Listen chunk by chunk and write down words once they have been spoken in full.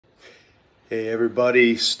Hey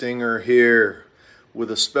everybody, Stinger here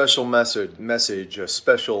with a special message, a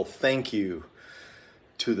special thank you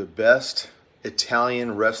to the best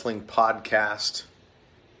Italian wrestling podcast.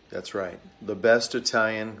 That's right, the best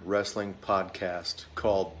Italian wrestling podcast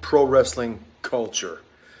called Pro Wrestling Culture.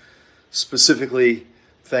 Specifically,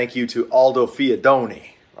 thank you to Aldo Fiadoni,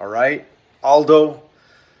 all right? Aldo,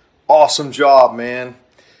 awesome job, man.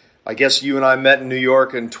 I guess you and I met in New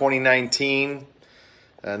York in 2019.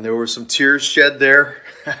 And there were some tears shed there.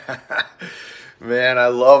 Man, I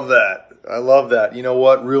love that. I love that. You know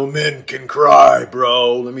what? Real men can cry,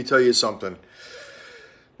 bro. Let me tell you something.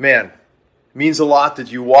 Man, means a lot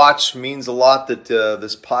that you watch. Means a lot that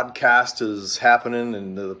this podcast is happening.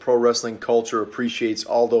 And the pro wrestling culture appreciates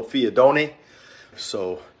Aldo Fiadoni.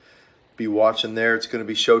 So be watching there. It's going to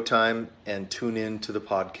be showtime. And tune in to the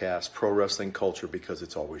podcast, Pro Wrestling Culture, because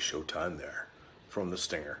it's always showtime there from the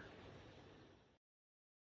Stinger.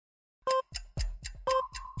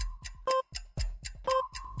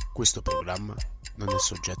 Questo programma non è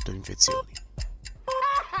soggetto a infezioni.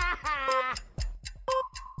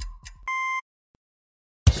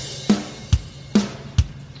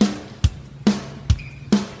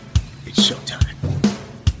 It's showtime.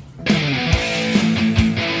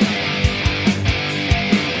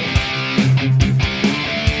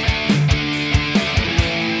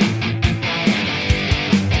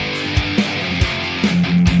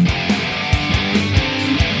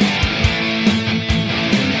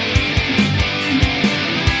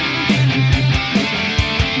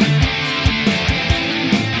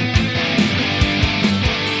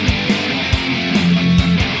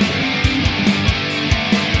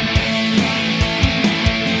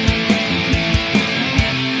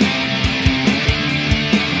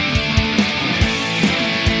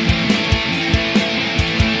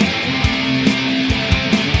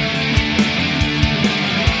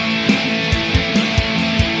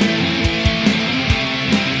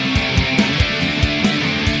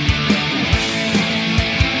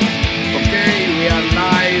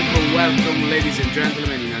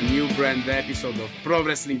 Episode of Pro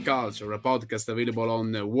Wrestling Culture, a podcast available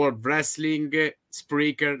on World Wrestling,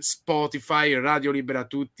 Spreaker, Spotify, Radio Libera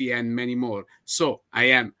Tutti, and many more. So, I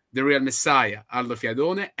am the real Messiah, Aldo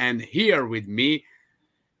Fiadone, and here with me,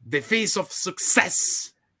 the face of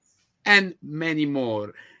success, and many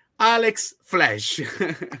more, Alex Flash.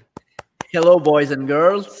 Hello, boys and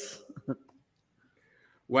girls.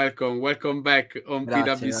 Welcome back on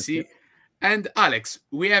PWC. And Alex,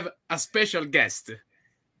 we have a special guest.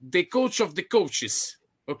 The coach of the coaches,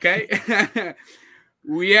 okay?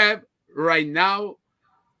 We have right now,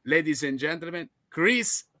 ladies and gentlemen,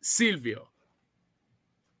 Chris Silvio.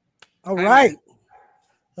 All right.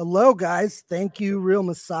 Hello, guys. Thank you, Real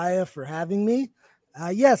Messiah, for having me.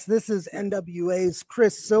 Yes, this is NWA's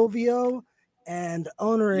Chris Silvio, and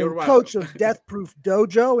owner and coach of Death Proof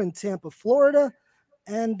Dojo in Tampa, Florida,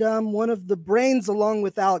 and one of the brains, along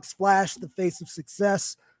with Alex Flash, the face of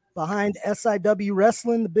success, behind SIW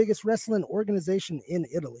Wrestling, the biggest wrestling organization in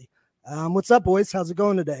Italy. What's up, boys? How's it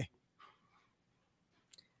going today?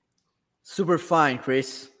 Super fine,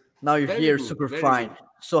 Chris. Now you're here, super fine. Good.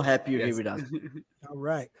 So happy you're here with us. All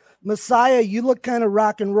right. Messiah, you look kind of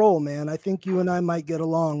rock and roll, man. I think you and I might get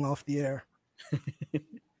along off the air.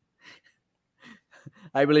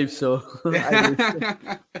 I believe so.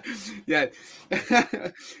 Yeah.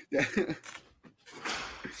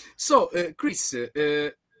 So, Chris,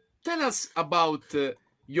 tell us about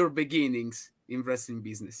your beginnings in wrestling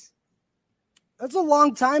business. That's a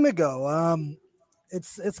long time ago.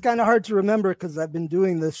 It's kind of hard to remember because I've been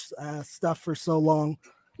doing this stuff for so long.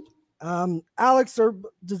 Alex,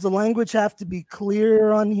 does the language have to be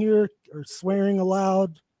clear on here, or swearing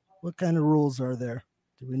allowed? What kind of rules are there?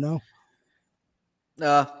 Do we know?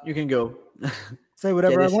 You can go. Say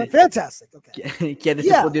whatever I want. Fantastic. Okay. Chiede se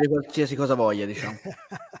può dire qualsiasi cosa voglia, diciamo.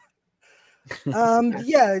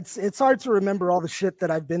 Yeah, it's hard to remember all the shit that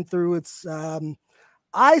I've been through. It's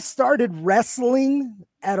I started wrestling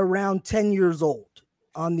at around 10 years old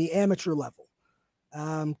on the amateur level,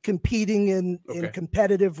 competing in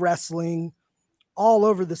competitive wrestling all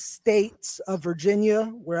over the states of Virginia,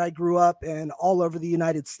 where I grew up, and all over the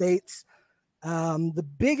United States. The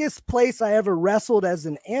biggest place I ever wrestled as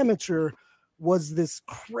an amateur was this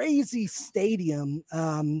crazy stadium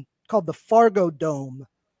called the Fargo Dome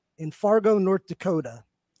in Fargo, North Dakota.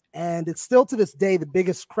 And it's still to this day the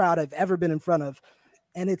biggest crowd I've ever been in front of.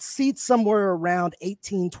 And it seats somewhere around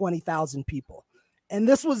 20,000 people. And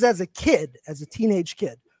this was as a kid, as a teenage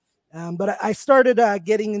kid. But I started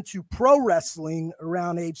getting into pro wrestling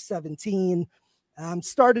around age 17.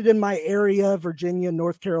 Started in my area, Virginia,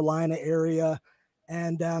 North Carolina area.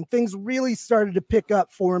 And things really started to pick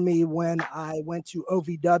up for me when I went to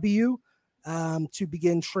OVW to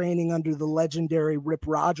begin training under the legendary Rip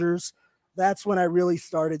Rogers. That's when I really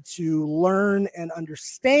started to learn and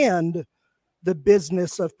understand the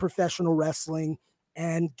business of professional wrestling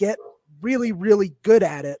and get really, really good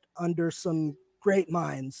at it under some great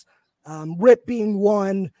minds. Rip being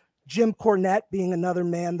one, Jim Cornette being another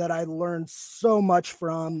man that I learned so much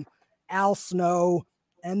from, Al Snow,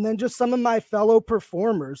 and then just some of my fellow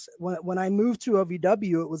performers. When I moved to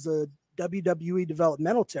OVW, it was a WWE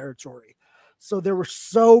developmental territory. So there were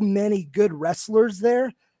so many good wrestlers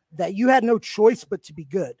there that you had no choice but to be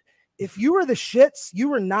good. If you were the shits, you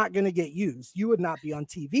were not going to get used. You would not be on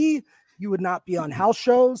TV. You would not be on house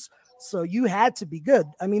shows. So you had to be good.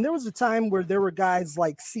 I mean, there was a time where there were guys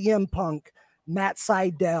like CM Punk, Matt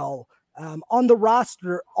Sydal on the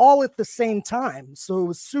roster all at the same time. So it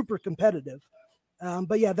was super competitive.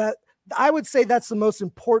 But yeah, that I would say that's the most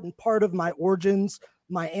important part of my origins,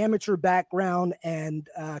 my amateur background, and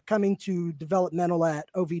coming to developmental at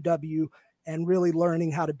OVW and really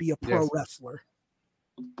learning how to be a pro wrestler.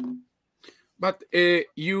 But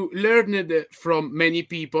you learned from many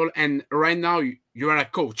people, and right now you are a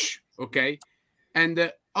coach, okay?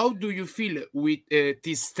 And how do you feel with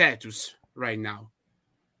this status right now?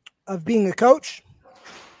 Of being a coach?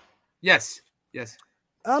 Yes.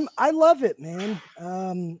 I love it, man.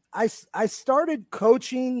 I started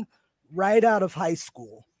coaching right out of high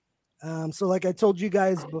school. So like I told you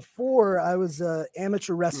guys before, I was an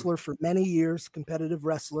amateur wrestler for many years, competitive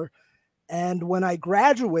wrestler. And when I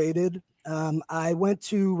graduated, I went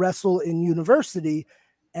to wrestle in university,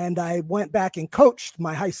 and I went back and coached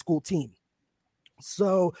my high school team.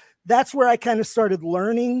 So that's where I kind of started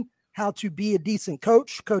learning how to be a decent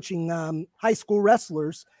coach, coaching high school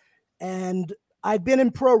wrestlers. And I'd been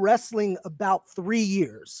in pro wrestling about 3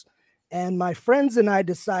 years. And my friends and I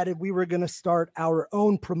decided we were going to start our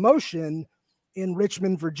own promotion in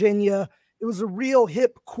Richmond, Virginia. It was a real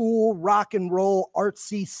hip, cool, rock and roll,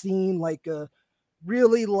 artsy scene, like a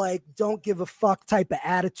really like don't give a fuck type of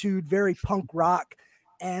attitude, very punk rock.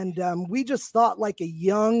 And we just thought like a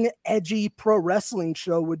young, edgy pro wrestling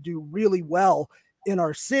show would do really well in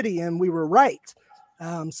our city. And we were right.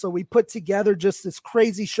 So we put together just this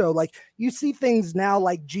crazy show. Like you see things now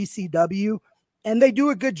like GCW, and they do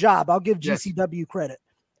a good job. I'll give GCW credit.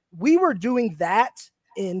 We were doing that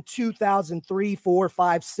in 2003, 4,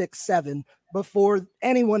 5, 6, 7, before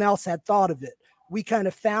anyone else had thought of it. We kind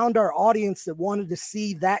of found our audience that wanted to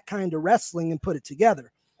see that kind of wrestling and put it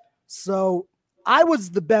together. So I was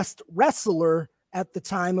the best wrestler at the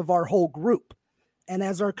time of our whole group. And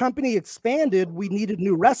as our company expanded, we needed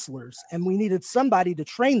new wrestlers and we needed somebody to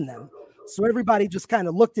train them. So everybody just kind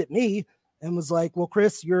of looked at me and was like, well,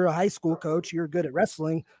 Chris, you're a high school coach. You're good at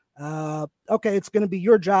wrestling. Okay, it's going to be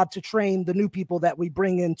your job to train the new people that we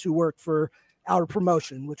bring in to work for our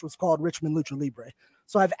promotion, which was called Richmond Lucha Libre.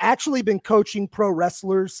 So I've actually been coaching pro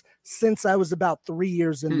wrestlers since I was about 3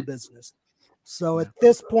 years in the business. So at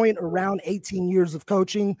this point, around 18 years of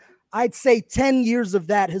coaching, I'd say 10 years of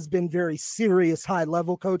that has been very serious,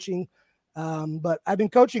 high-level coaching. But I've been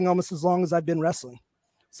coaching almost as long as I've been wrestling.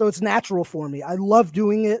 So it's natural for me. I love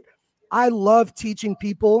doing it. I love teaching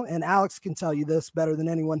people, and Alex can tell you this better than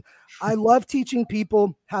anyone. I love teaching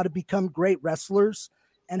people how to become great wrestlers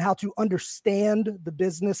and how to understand the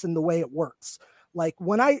business and the way it works. Like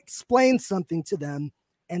when I explain something to them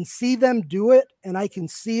and see them do it, and I can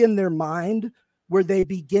see in their mind where they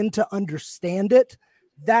begin to understand it,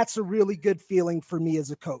 that's a really good feeling for me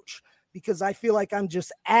as a coach, because I feel like I'm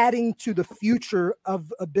just adding to the future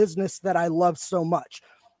of a business that I love so much.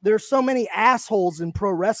 There's so many assholes in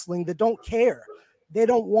pro wrestling that don't care. They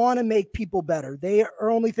don't want to make people better. They are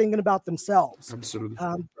only thinking about themselves. Absolutely.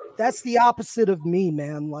 That's the opposite of me,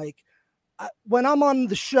 man. Like when I'm on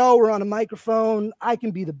the show or on a microphone, I can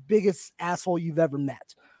be the biggest asshole you've ever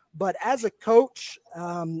met. But as a coach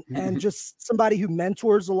and just somebody who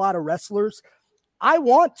mentors a lot of wrestlers, I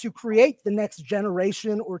want to create the next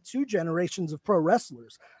generation or 2 generations of pro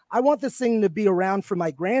wrestlers. I want this thing to be around for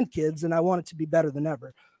my grandkids, and I want it to be better than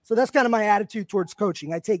ever. So that's kind of my attitude towards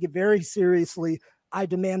coaching. I take it very seriously. I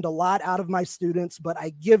demand a lot out of my students, but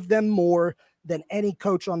I give them more than any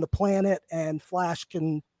coach on the planet, and Flash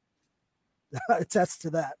can attest to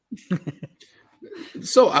that.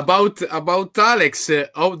 So about Alex,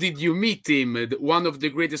 how did you meet him? One of the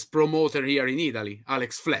greatest promoter here in Italy,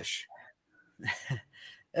 Alex Flash.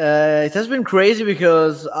 It has been crazy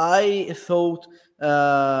because I thought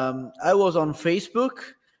I was on Facebook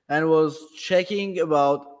and was checking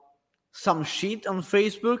about some shit on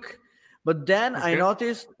Facebook, but then I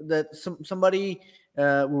noticed that somebody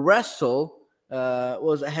who wrestle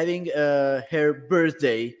was having her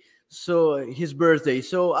birthday. So his birthday.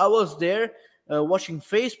 So I was there watching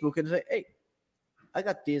Facebook and say, hey, I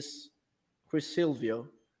got this Chris Silvio.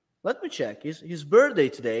 Let me check. His birthday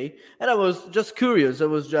today. And I was just curious. I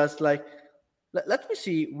was just like, let me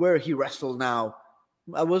see where he wrestled now.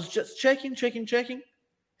 I was just checking.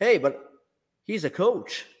 Hey, but he's a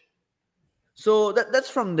coach. So that's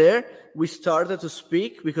from there we started to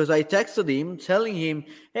speak, because I texted him telling him,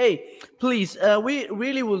 hey, please, we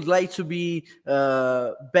really would like to be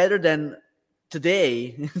better than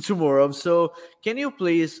today, tomorrow. So can you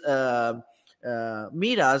please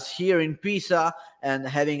meet us here in Pisa and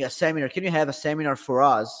having a seminar? Can you have a seminar for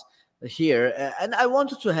us here? And I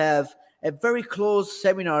wanted to have a very close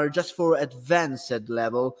seminar just for advanced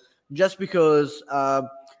level, just because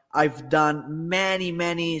I've done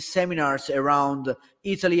many seminars around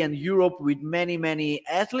Italy and Europe with many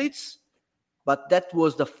athletes, but that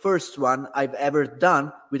was the first one I've ever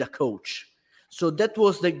done with a coach. So that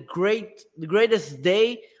was the greatest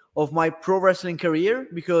day of my pro wrestling career,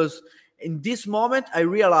 because in this moment I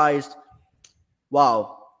realized,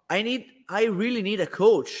 wow, I really need a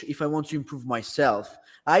coach if I want to improve myself.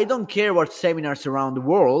 I don't care what seminars around the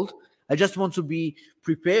world. I just want to be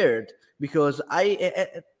prepared, because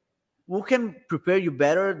who can prepare you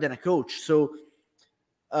better than a coach? So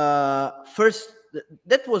first,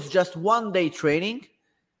 that was just 1 day training.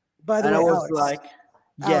 By the way, I was Alex, like,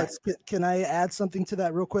 Alex, can I add something to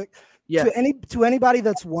that real quick? Yeah. To anybody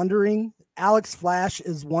that's wondering, Alex Flash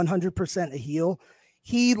is 100% a heel.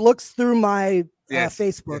 He looks through my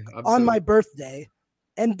Facebook on my birthday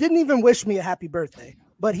and didn't even wish me a happy birthday,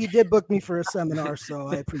 but he did book me for a seminar, so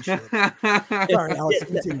I appreciate it. Sorry, Alex,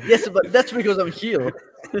 continue. Yes, but that's because I'm heel.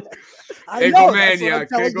 I know, Egomaniac.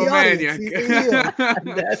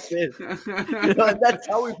 That's it. You know, that's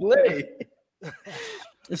how we play.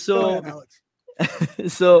 So, ahead, Alex.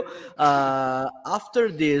 So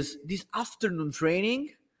after this afternoon training,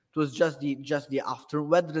 it was just the after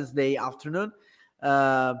Wednesday afternoon.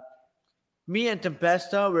 Me and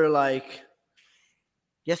Tempesta were like,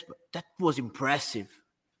 yes, but that was impressive.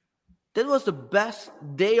 That was the best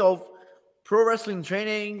day of pro wrestling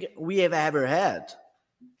training we have ever had.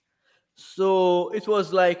 So it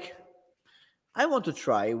was like, I want to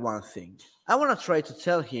try one thing. I want to try to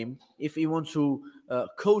tell him if he wants to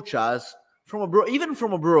coach us from abroad, even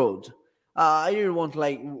from abroad. I didn't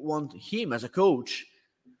want him as a coach.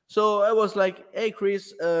 So I was like, hey,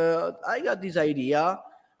 Chris, I got this idea,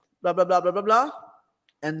 blah, blah, blah, blah, blah, blah.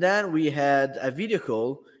 And then we had a video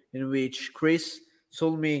call in which Chris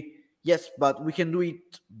told me, yes, but we can do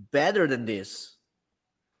it better than this.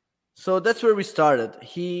 So that's where we started.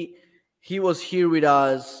 He was here with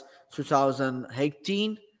us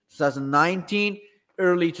 2018, 2019,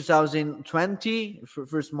 early 2020,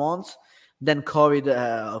 first months. Then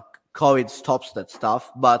COVID stops that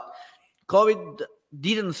stuff. But COVID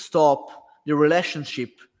didn't stop the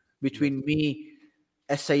relationship between me,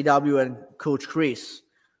 SAW, and Coach Chris.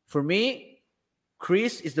 For me,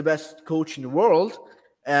 Chris is the best coach in the world.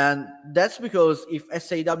 And that's because if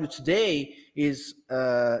SAW today is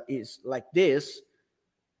like this,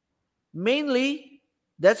 mainly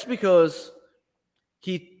that's because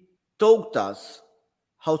he taught us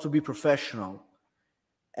how to be professional.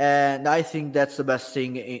 And I think that's the best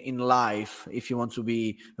thing in life if you want to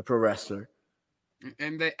be a pro wrestler.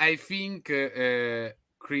 And I think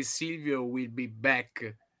Chris Silvio will be back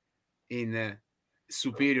in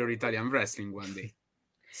superior Italian wrestling one day.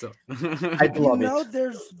 So I'd love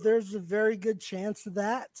it. There's a very good chance of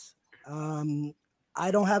that.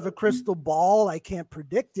 I don't have a crystal ball. I can't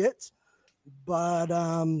predict it, but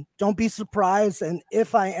don't be surprised. And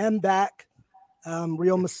if I am back,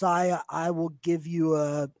 Real Messiah, I will give you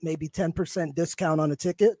a maybe 10% discount on a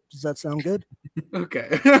ticket. Does that sound good?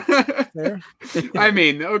 Okay. Fair? I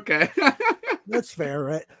mean, okay. That's fair,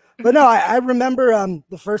 right? But no, I remember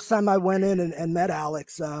the first time I went in and met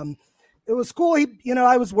Alex. It was cool.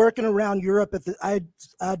 I was working around Europe. I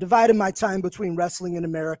divided my time between wrestling in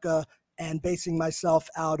America and basing myself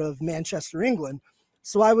out of Manchester, England.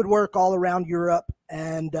 So I would work all around Europe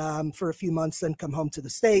and for a few months, then come home to the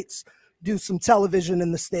States, do some television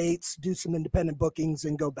in the States, do some independent bookings,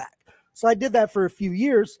 and go back. So I did that for a few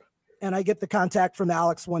years, and I get the contact from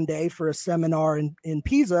Alex one day for a seminar in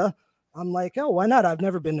Pisa. I'm like, oh, why not? I've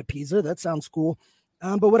never been to Pisa. That sounds cool.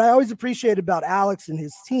 But what I always appreciate about Alex and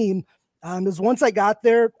his team is once I got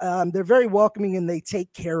there, they're very welcoming and they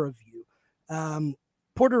take care of you. I'm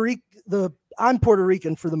Puerto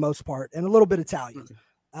Rican for the most part and a little bit Italian.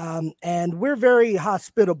 And we're very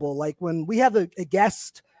hospitable. Like when we have a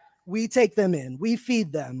guest, we take them in, we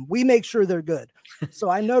feed them, we make sure they're good. So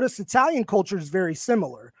I noticed Italian culture is very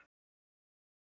similar.